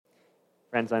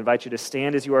Friends, I invite you to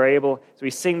stand as you are able as we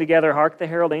sing together, Hark the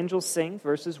Herald Angels Sing,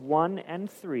 verses 1 and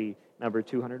 3, number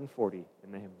 240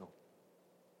 in the hymnal.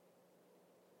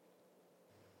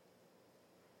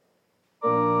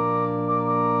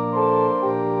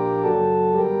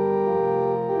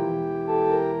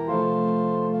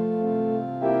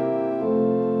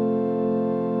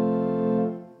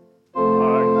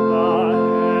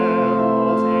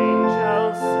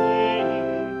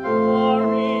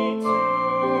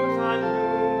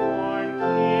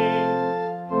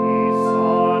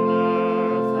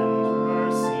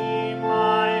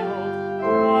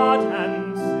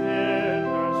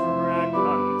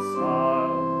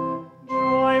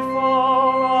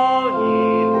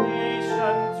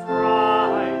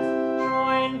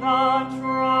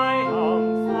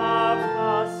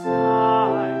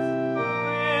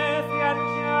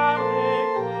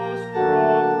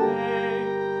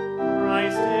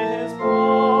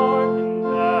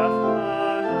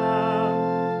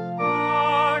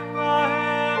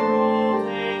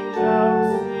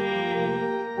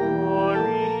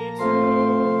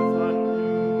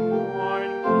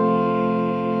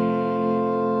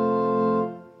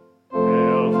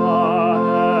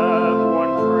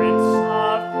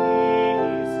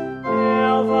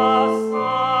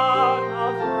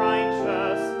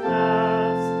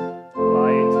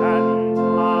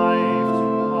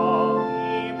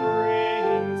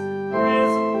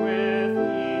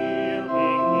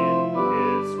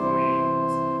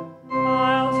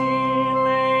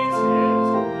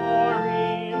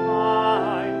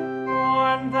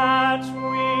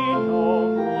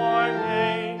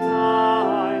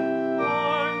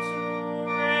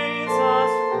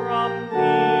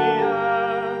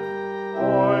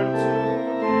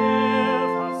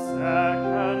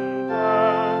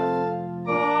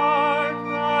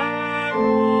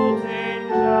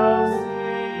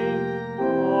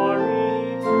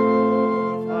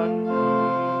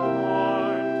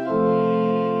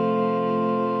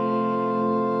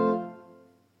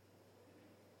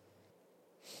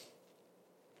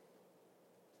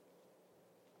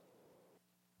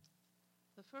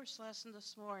 The first lesson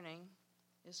this morning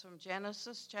is from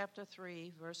Genesis chapter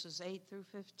 3, verses 8 through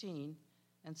 15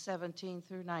 and 17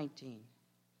 through 19.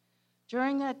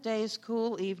 During that day's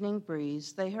cool evening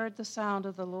breeze, they heard the sound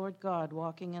of the Lord God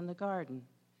walking in the garden.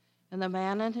 And the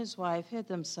man and his wife hid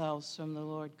themselves from the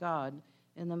Lord God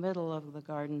in the middle of the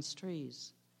garden's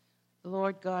trees. The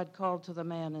Lord God called to the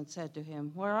man and said to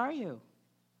him, "Where are you?"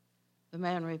 The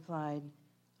man replied,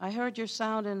 "I heard your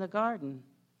sound in the garden.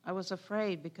 I was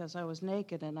afraid because I was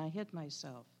naked and I hid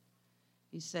myself."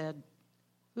 He said,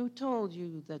 "Who told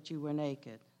you that you were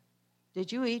naked?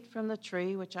 Did you eat from the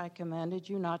tree which I commanded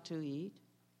you not to eat?"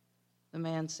 The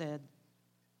man said,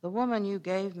 "The woman you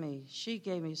gave me, she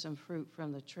gave me some fruit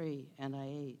from the tree, and I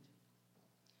ate."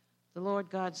 The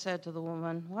Lord God said to the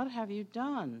woman, "What have you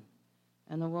done?"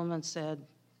 And the woman said,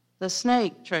 "The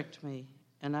snake tricked me,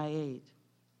 and I ate."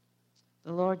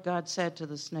 The Lord God said to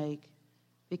the snake,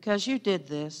 "Because you did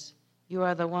this, you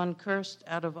are the one cursed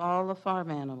out of all the farm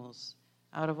animals,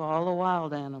 out of all the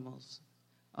wild animals.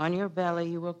 On your belly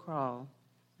you will crawl,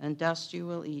 and dust you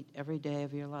will eat every day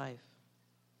of your life.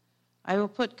 I will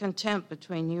put contempt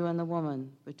between you and the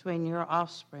woman, between your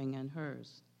offspring and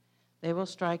hers. They will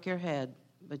strike your head,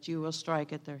 but you will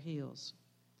strike at their heels."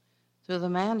 To the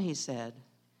man he said,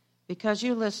 "Because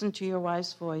you listened to your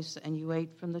wife's voice and you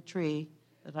ate from the tree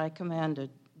that I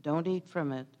commanded, don't eat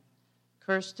from it.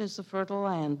 Cursed is the fertile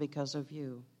land because of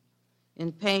you.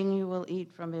 In pain you will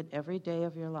eat from it every day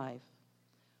of your life.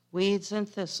 Weeds and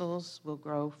thistles will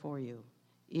grow for you,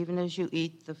 even as you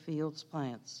eat the field's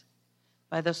plants.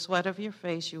 By the sweat of your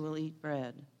face you will eat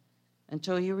bread,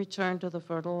 until you return to the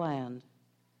fertile land.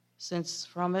 Since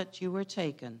from it you were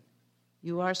taken,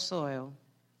 you are soil,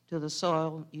 to the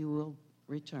soil you will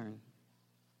return."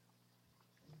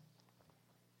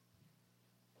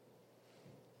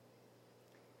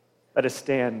 Let us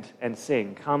stand and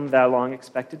sing, "Come, thou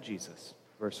long-expected Jesus,"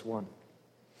 verse 1.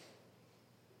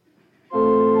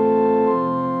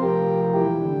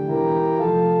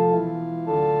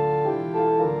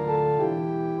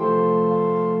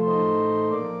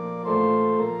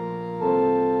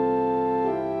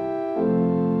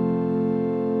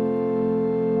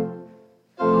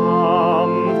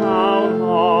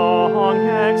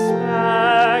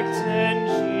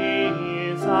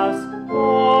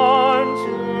 Born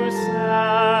to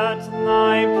set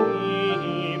thy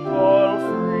people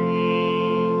free.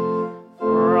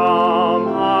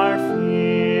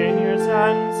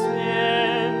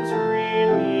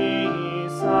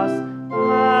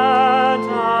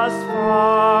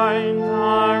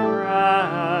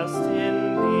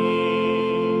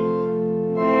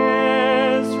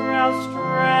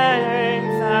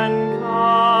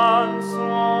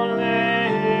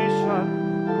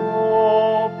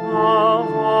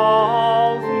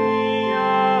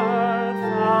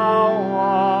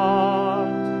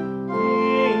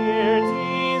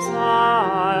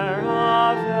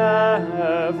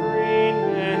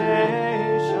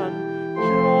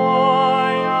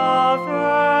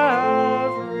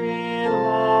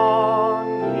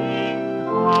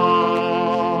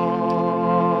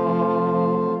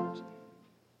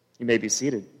 You may be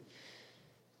seated.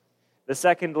 The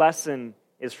second lesson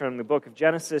is from the book of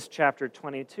Genesis, chapter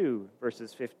 22,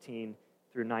 verses 15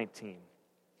 through 19.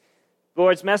 The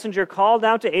Lord's messenger called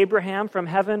out to Abraham from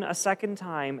heaven a second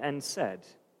time and said,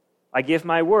 I give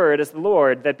my word as the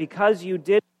Lord that because you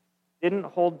didn't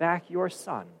hold back your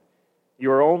son,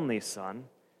 your only son,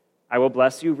 I will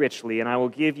bless you richly, and I will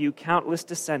give you countless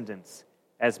descendants,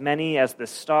 as many as the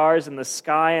stars in the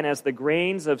sky and as the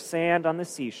grains of sand on the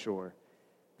seashore.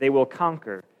 They will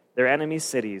conquer their enemies'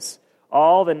 cities.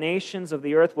 All the nations of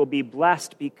the earth will be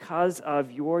blessed because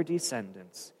of your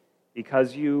descendants,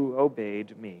 because you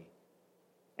obeyed me.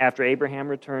 After Abraham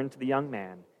returned to the young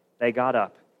man, they got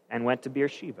up and went to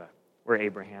Beersheba, where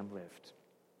Abraham lived.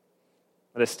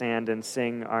 Let us stand and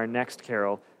sing our next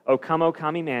carol, O Come,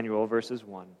 Emmanuel, verses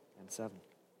 1 and 7.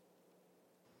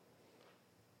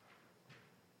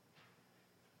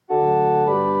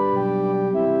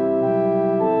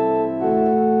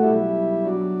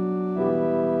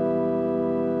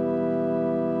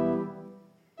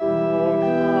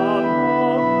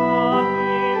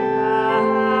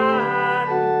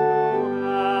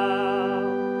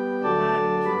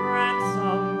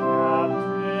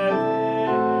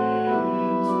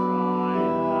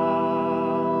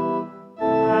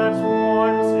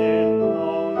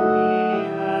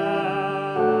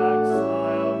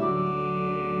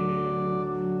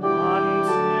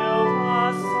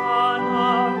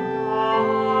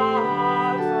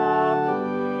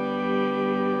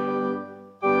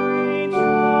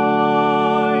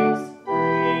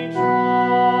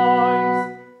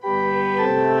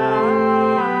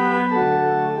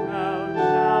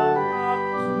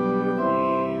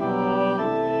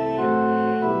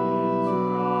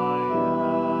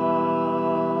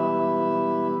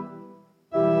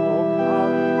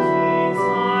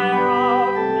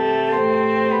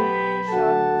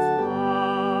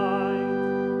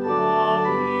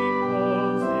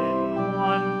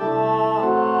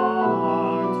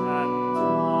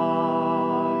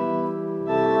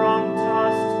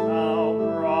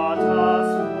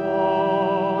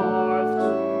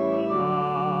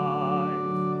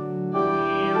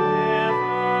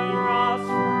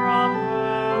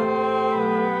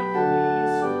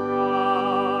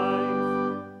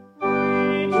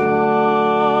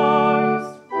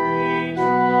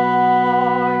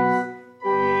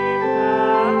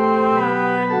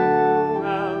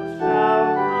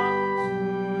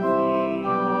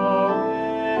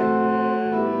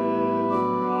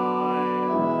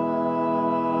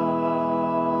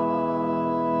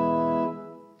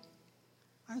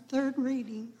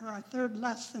 Our third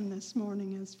lesson this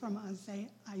morning is from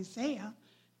Isaiah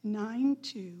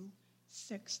 9:2,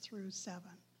 6 through 7.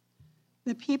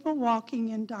 The people walking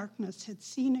in darkness had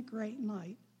seen a great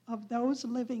light. Of those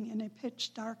living in a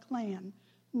pitch-dark land,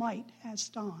 light has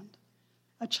dawned.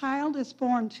 A child is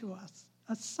born to us,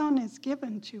 a son is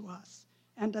given to us,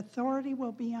 and authority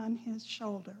will be on his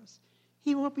shoulders.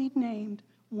 He will be named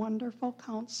Wonderful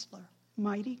Counselor,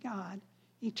 Mighty God,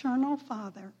 Eternal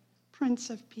Father, Prince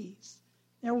of Peace.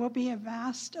 There will be a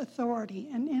vast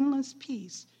authority and endless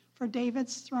peace for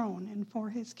David's throne and for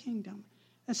his kingdom,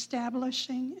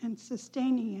 establishing and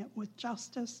sustaining it with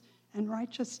justice and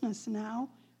righteousness now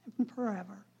and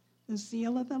forever. The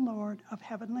zeal of the Lord of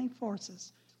heavenly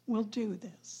forces will do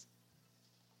this.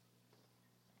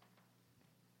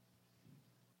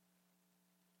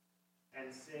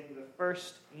 And sing the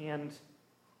first and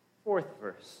fourth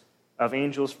verse of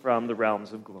Angels from the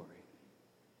Realms of Glory.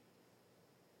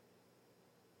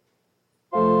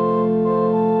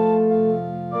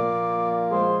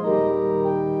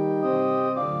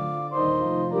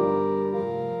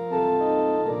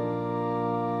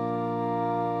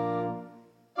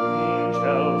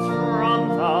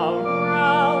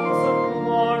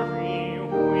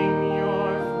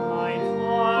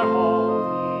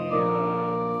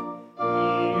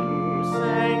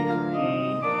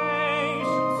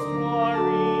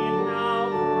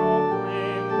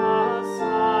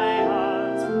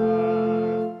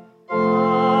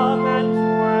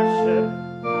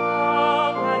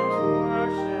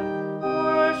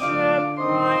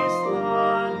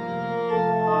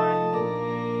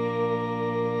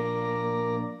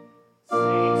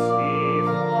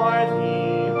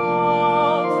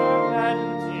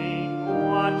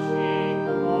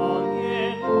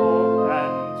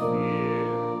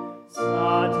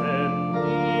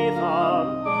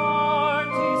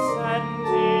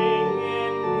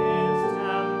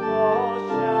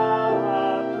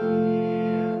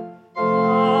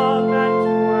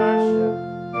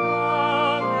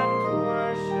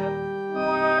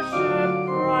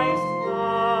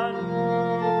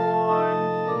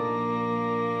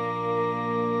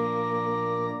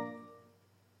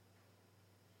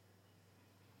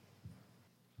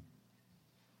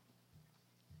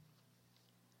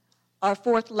 Our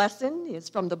fourth lesson is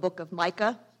from the book of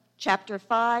Micah, chapter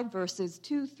 5, verses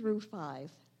 2 through 5.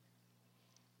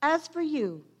 As for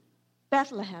you,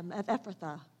 Bethlehem of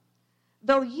Ephrathah,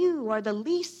 though you are the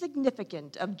least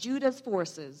significant of Judah's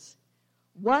forces,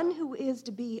 one who is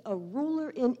to be a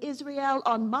ruler in Israel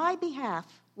on my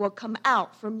behalf will come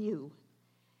out from you.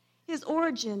 His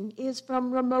origin is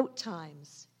from remote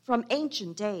times, from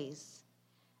ancient days.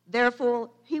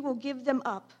 Therefore, he will give them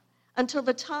up until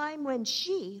the time when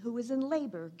she who is in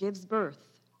labor gives birth.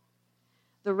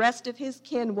 The rest of his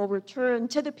kin will return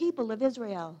to the people of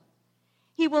Israel.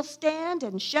 He will stand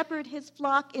and shepherd his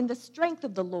flock in the strength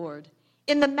of the Lord,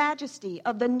 in the majesty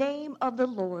of the name of the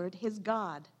Lord his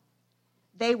God.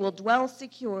 They will dwell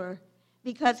secure,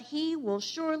 because he will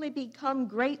surely become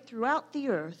great throughout the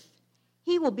earth.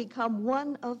 He will become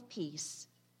one of peace.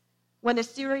 When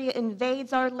Assyria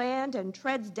invades our land and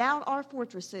treads down our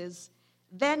fortresses,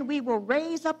 then we will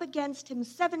raise up against him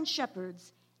 7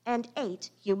 shepherds and 8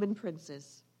 human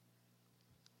princes.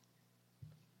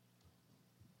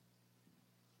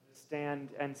 Stand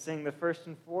and sing the first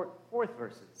and fourth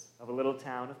verses of A Little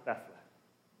Town of Bethlehem.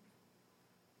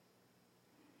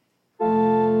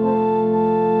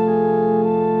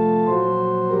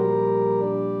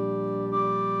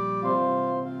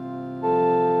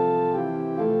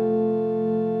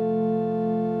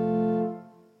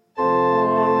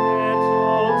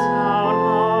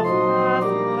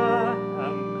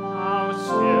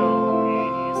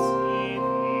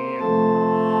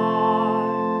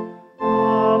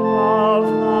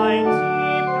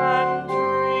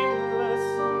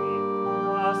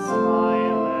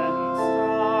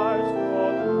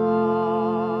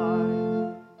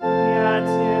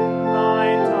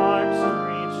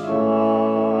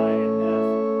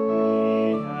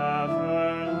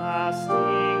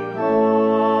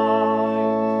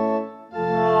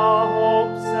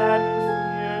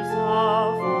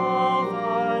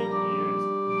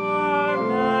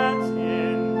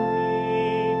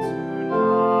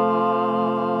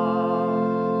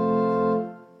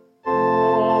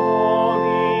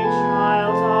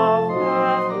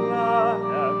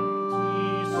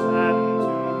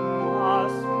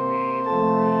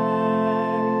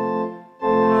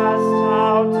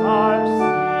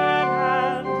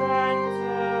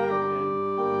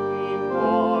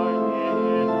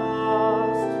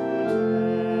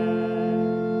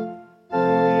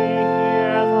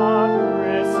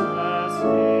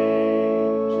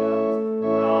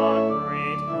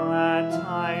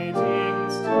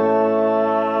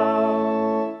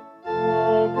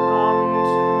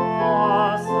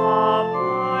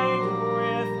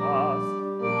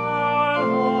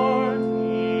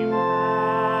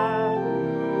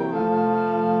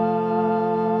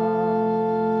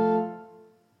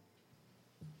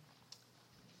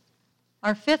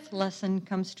 Our fifth lesson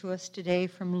comes to us today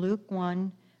from Luke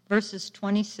 1, verses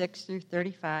 26 through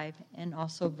 35, and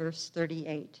also verse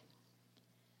 38.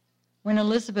 When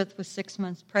Elizabeth was 6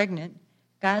 months pregnant,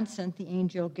 God sent the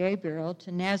angel Gabriel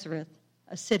to Nazareth,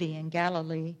 a city in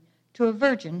Galilee, to a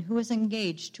virgin who was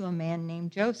engaged to a man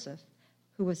named Joseph,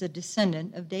 who was a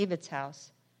descendant of David's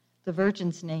house. The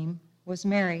virgin's name was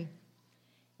Mary.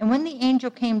 And when the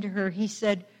angel came to her, he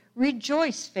said,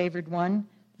 "Rejoice, favored one,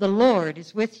 the Lord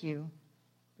is with you."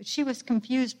 But she was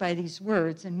confused by these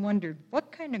words and wondered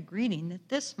what kind of greeting that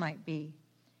this might be.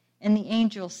 And the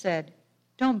angel said,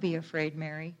 "Don't be afraid,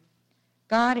 Mary.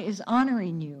 God is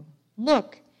honoring you.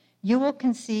 Look, you will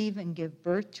conceive and give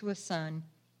birth to a son,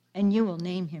 and you will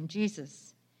name him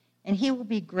Jesus. And he will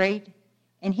be great,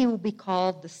 and he will be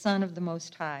called the Son of the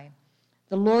Most High.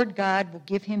 The Lord God will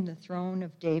give him the throne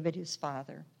of David his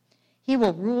father. He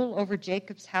will rule over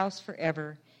Jacob's house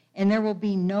forever, and there will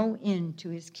be no end to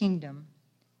his kingdom."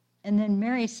 And then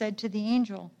Mary said to the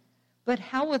angel, "But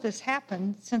how will this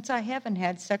happen, since I haven't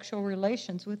had sexual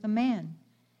relations with a man?"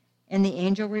 And the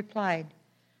angel replied,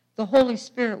 "The Holy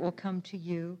Spirit will come to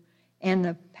you, and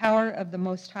the power of the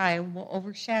Most High will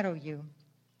overshadow you.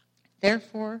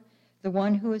 Therefore, the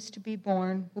one who is to be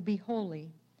born will be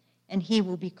holy, and he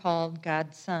will be called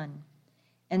God's Son."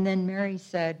 And then Mary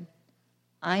said,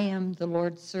 "I am the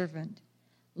Lord's servant.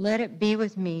 Let it be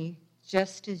with me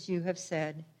just as you have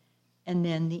said." And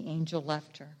then the angel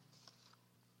left her.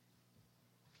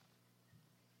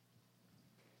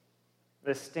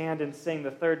 Let's stand and sing the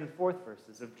third and fourth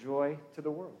verses of Joy to the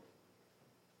World.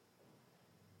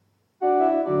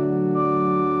 Ground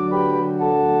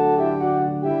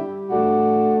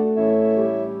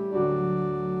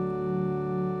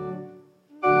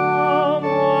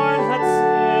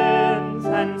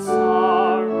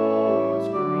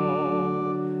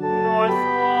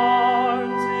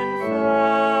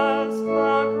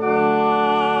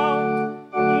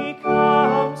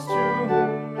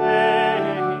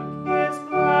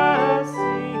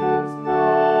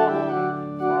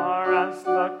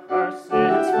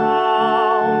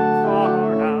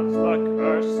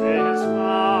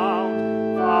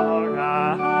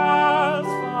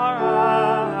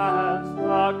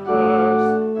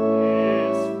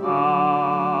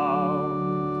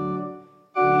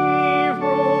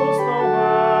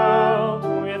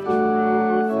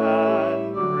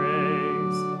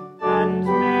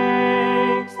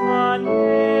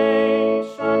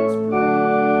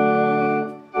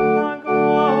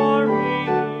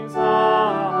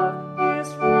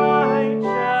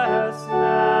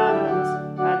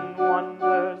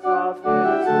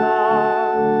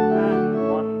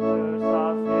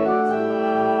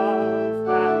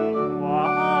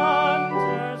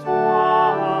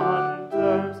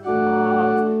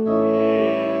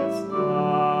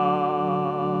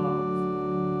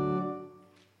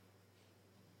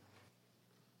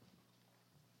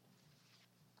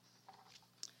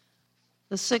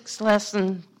The sixth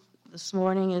lesson this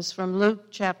morning is from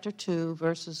Luke chapter 2,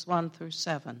 verses 1 through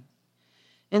 7.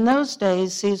 In those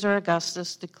days, Caesar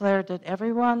Augustus declared that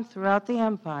everyone throughout the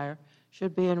empire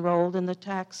should be enrolled in the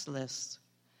tax lists.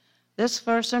 This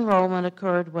first enrollment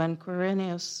occurred when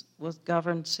Quirinius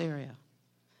governed Syria.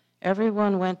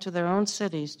 Everyone went to their own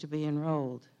cities to be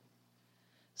enrolled.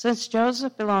 Since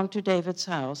Joseph belonged to David's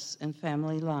house and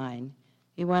family line,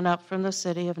 he went up from the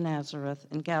city of Nazareth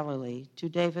in Galilee to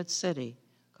David's city,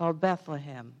 called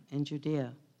Bethlehem in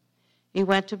Judea. He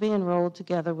went to be enrolled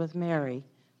together with Mary,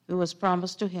 who was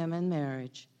promised to him in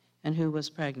marriage and who was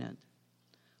pregnant.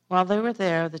 While they were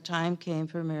there, the time came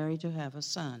for Mary to have a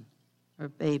son, or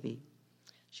baby.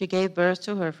 She gave birth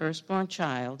to her firstborn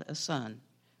child, a son,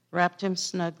 wrapped him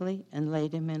snugly, and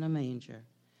laid him in a manger,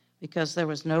 because there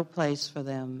was no place for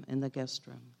them in the guest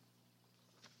room.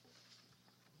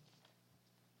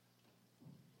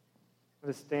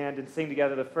 Let us stand and sing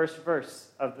together the first verse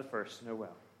of the first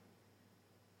Noel.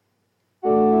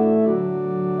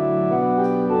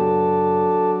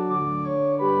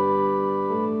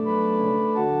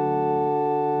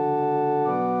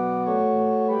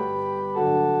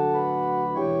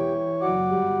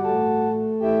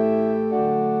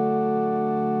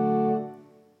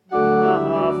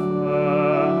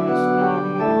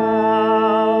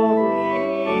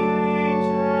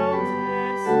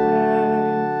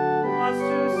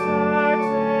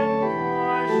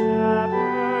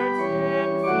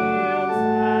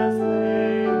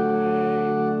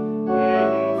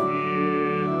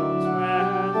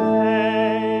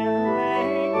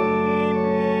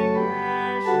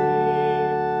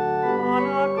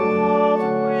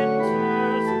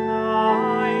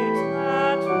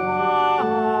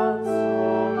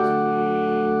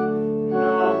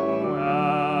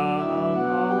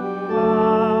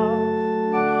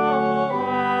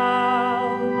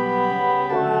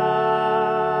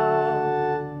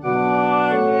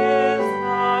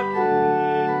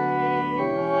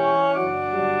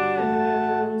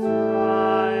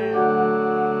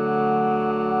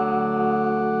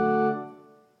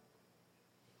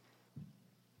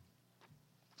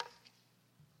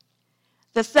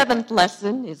 The seventh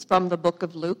lesson is from the book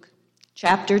of Luke,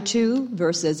 chapter 2,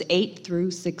 verses 8 through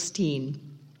 16.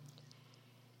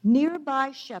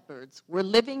 Nearby shepherds were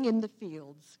living in the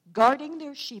fields, guarding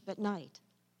their sheep at night.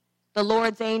 The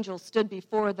Lord's angel stood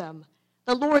before them.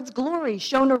 The Lord's glory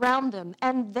shone around them,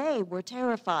 and they were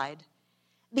terrified.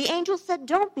 The angel said,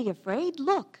 "Don't be afraid.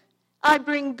 Look, I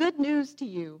bring good news to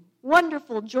you,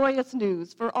 wonderful, joyous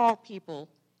news for all people.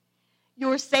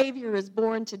 Your Savior is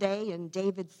born today in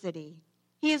David's city.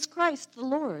 He is Christ the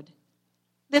Lord.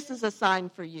 This is a sign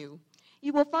for you.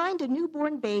 You will find a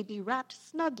newborn baby wrapped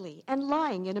snugly and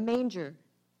lying in a manger."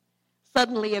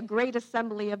 Suddenly, a great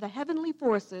assembly of the heavenly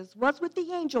forces was with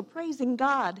the angel praising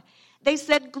God. They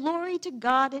said, "Glory to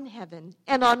God in heaven,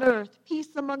 and on earth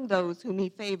peace among those whom he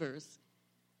favors."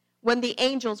 When the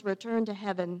angels returned to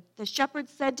heaven, the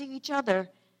shepherds said to each other,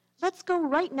 "Let's go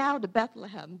right now to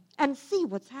Bethlehem and see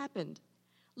what's happened.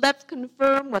 Let's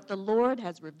confirm what the Lord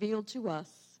has revealed to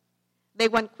us." They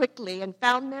went quickly and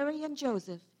found Mary and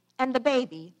Joseph and the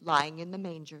baby lying in the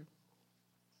manger.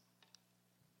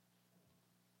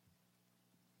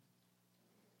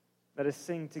 Let us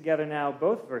sing together now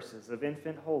both verses of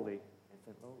Infant Holy,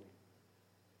 Infant Lowly.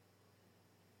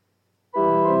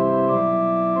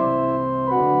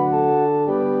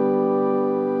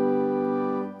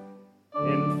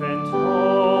 Infant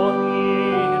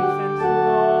holy, infant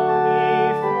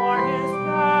lowly, for his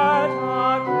bed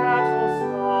a cattle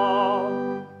stall,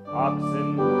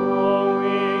 oxen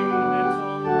lowing,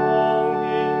 little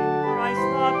knowing, Christ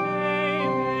the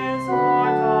babe is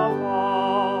Lord of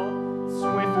all.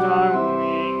 Swift are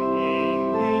winging,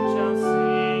 angels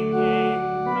singing,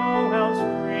 Noel's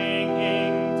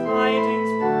ringing,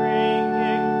 tidings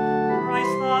bringing,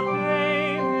 Christ the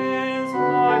babe is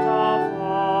Lord of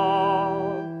all.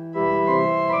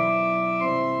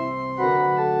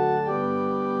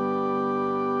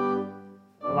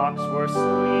 Flocks were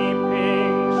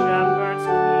sleeping, shepherds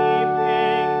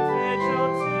keeping vigil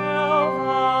till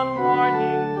the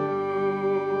morning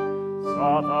dew.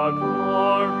 Saw the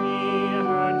glory,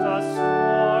 heard the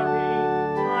story,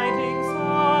 tidings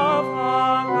of the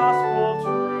gospel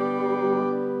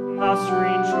true. Thus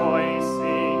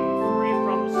rejoicing, free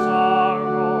from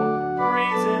sorrow,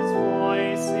 praises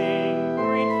voicing,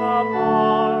 greet the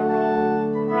morrow.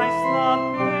 Christ the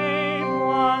babe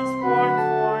was born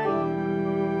for you.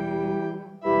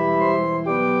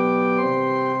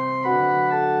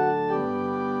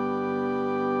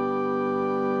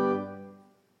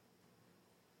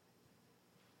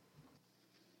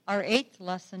 Our 8th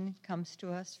lesson comes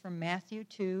to us from Matthew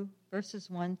 2, verses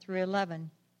 1 through 11.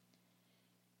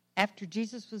 After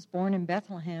Jesus was born in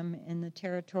Bethlehem in the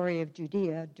territory of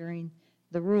Judea during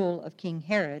the rule of King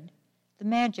Herod, the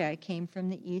Magi came from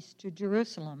the east to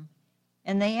Jerusalem,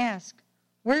 and they asked,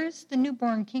 "Where is the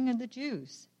newborn King of the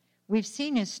Jews? We've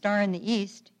seen his star in the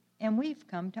east, and we've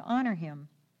come to honor him."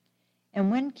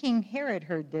 And when King Herod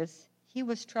heard this, he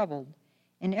was troubled,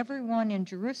 and everyone in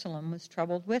Jerusalem was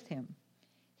troubled with him.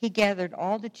 He gathered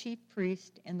all the chief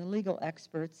priests and the legal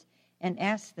experts and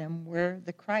asked them where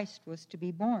the Christ was to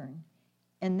be born.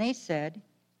 And they said,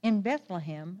 "In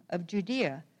Bethlehem of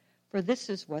Judea, for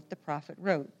this is what the prophet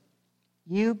wrote.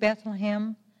 You,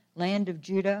 Bethlehem, land of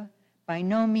Judah, by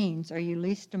no means are you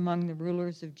least among the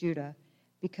rulers of Judah,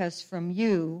 because from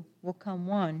you will come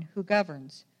one who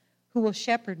governs, who will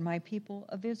shepherd my people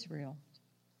of Israel."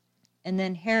 And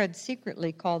then Herod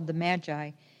secretly called the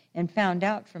Magi and found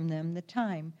out from them the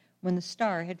time when the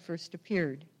star had first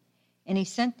appeared. And he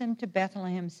sent them to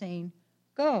Bethlehem, saying,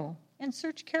 "Go and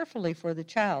search carefully for the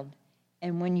child,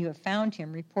 and when you have found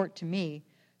him, report to me,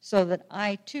 so that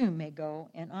I too may go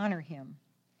and honor him."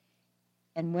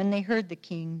 And when they heard the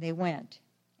king, they went.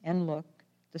 And look,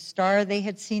 the star they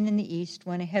had seen in the east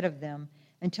went ahead of them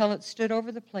until it stood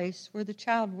over the place where the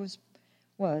child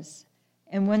was.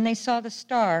 And when they saw the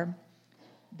star,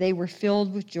 they were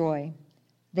filled with joy.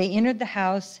 They entered the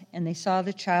house, and they saw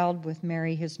the child with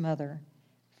Mary his mother.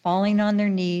 Falling on their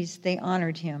knees, they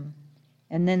honored him.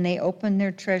 And then they opened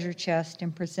their treasure chest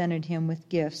and presented him with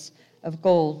gifts of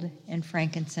gold and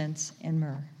frankincense and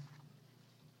myrrh.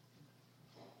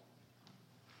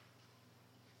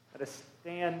 Let us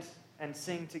stand and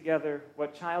sing together,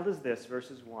 "What Child Is This?"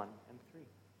 verses 1 and 3.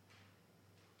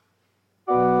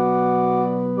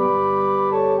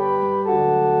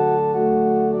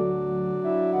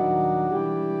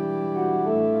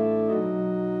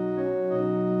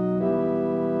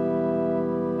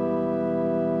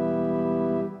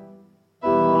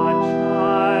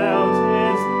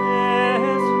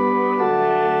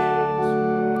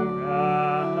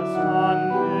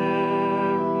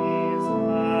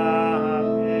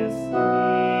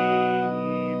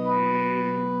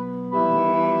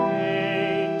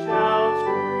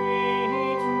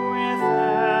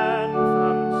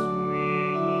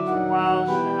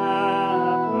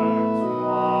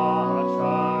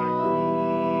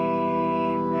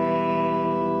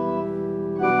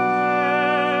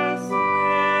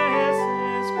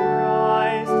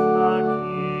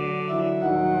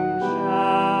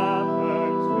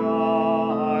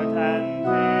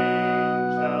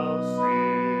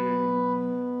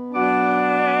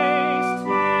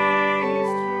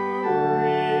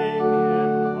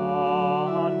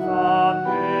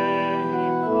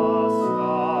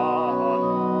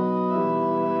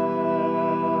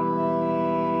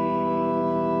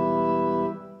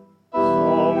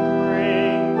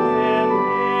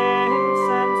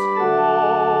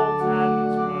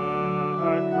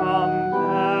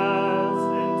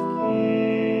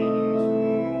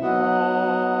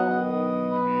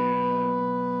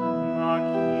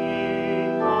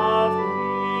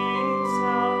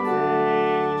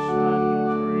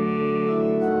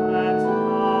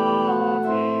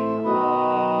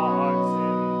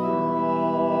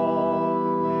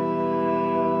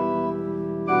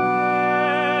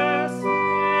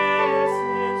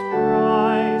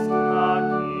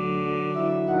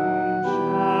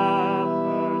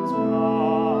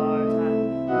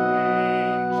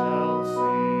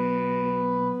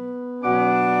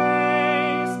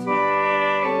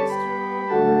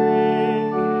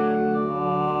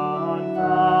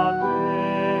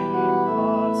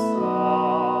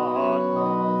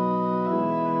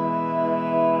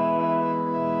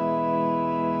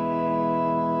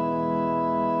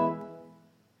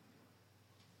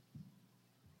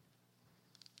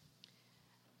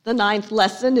 The 9th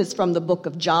lesson is from the book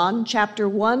of John, chapter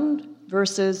 1,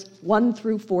 verses 1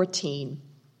 through 14.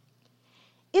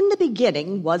 In the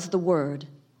beginning was the Word,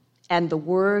 and the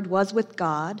Word was with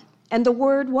God, and the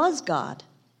Word was God.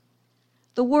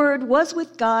 The Word was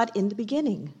with God in the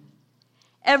beginning.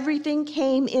 Everything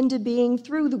came into being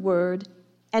through the Word,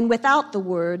 and without the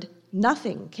Word,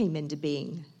 nothing came into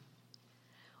being.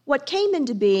 What came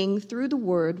into being through the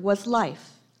Word was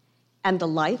life, and the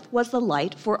life was the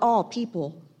light for all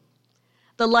people.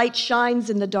 The light shines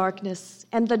in the darkness,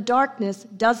 and the darkness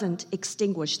doesn't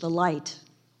extinguish the light.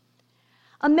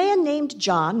 A man named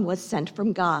John was sent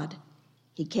from God.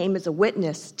 He came as a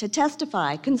witness to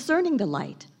testify concerning the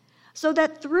light, so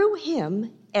that through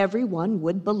him everyone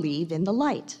would believe in the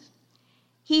light.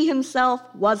 He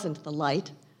himself wasn't the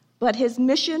light, but his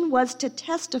mission was to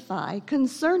testify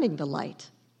concerning the light.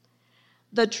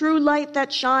 The true light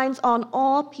that shines on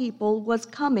all people was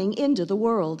coming into the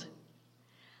world.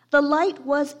 The light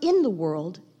was in the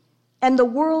world, and the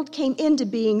world came into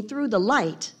being through the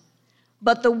light,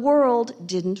 but the world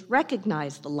didn't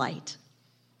recognize the light.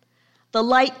 The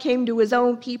light came to his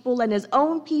own people, and his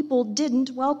own people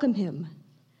didn't welcome him.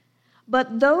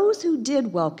 But those who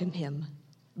did welcome him,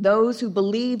 those who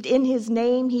believed in his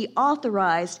name, he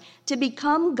authorized to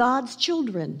become God's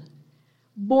children,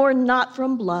 born not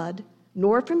from blood,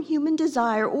 nor from human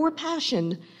desire or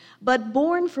passion, but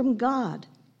born from God.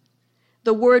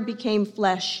 The Word became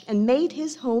flesh and made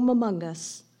his home among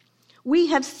us. We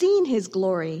have seen his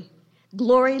glory,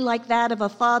 glory like that of a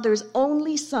father's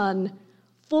only son,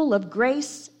 full of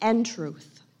grace and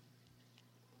truth.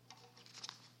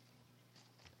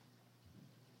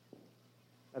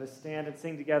 Let us stand and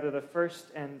sing together the first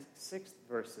and sixth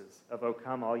verses of O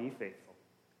Come All Ye Faithful.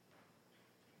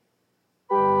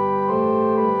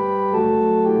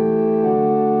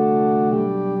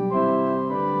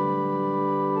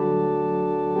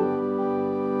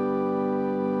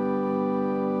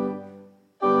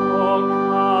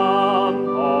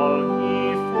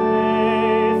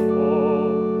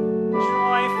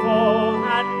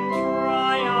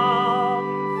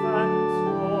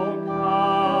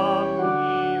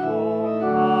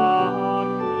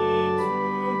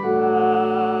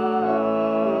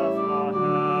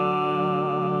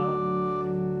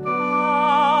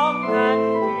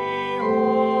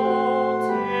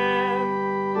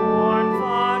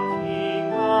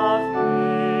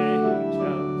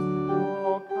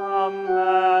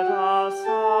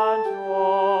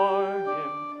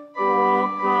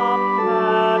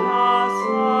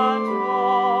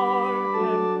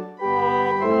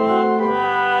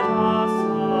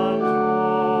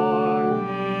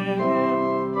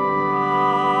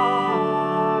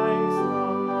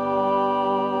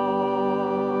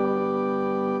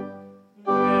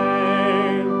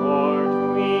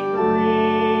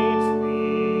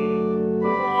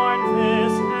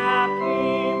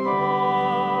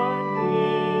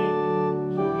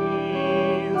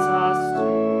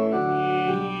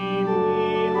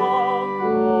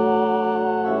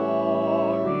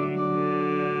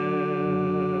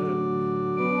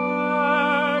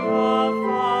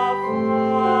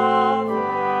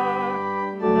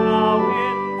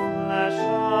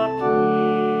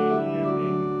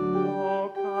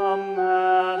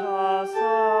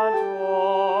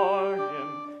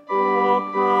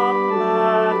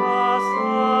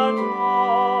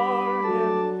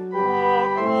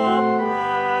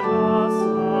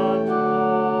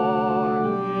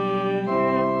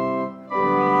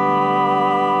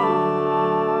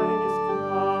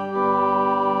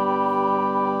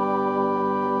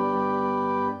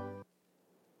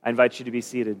 I invite you to be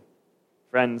seated.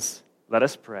 Friends, let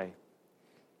us pray.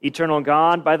 Eternal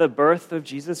God, by the birth of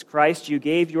Jesus Christ, you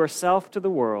gave yourself to the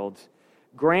world.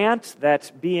 Grant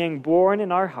that, being born in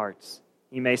our hearts,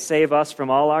 he may save us from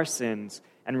all our sins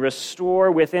and restore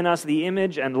within us the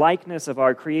image and likeness of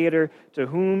our Creator, to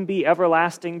whom be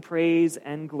everlasting praise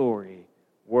and glory,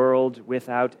 world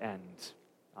without end.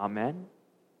 Amen.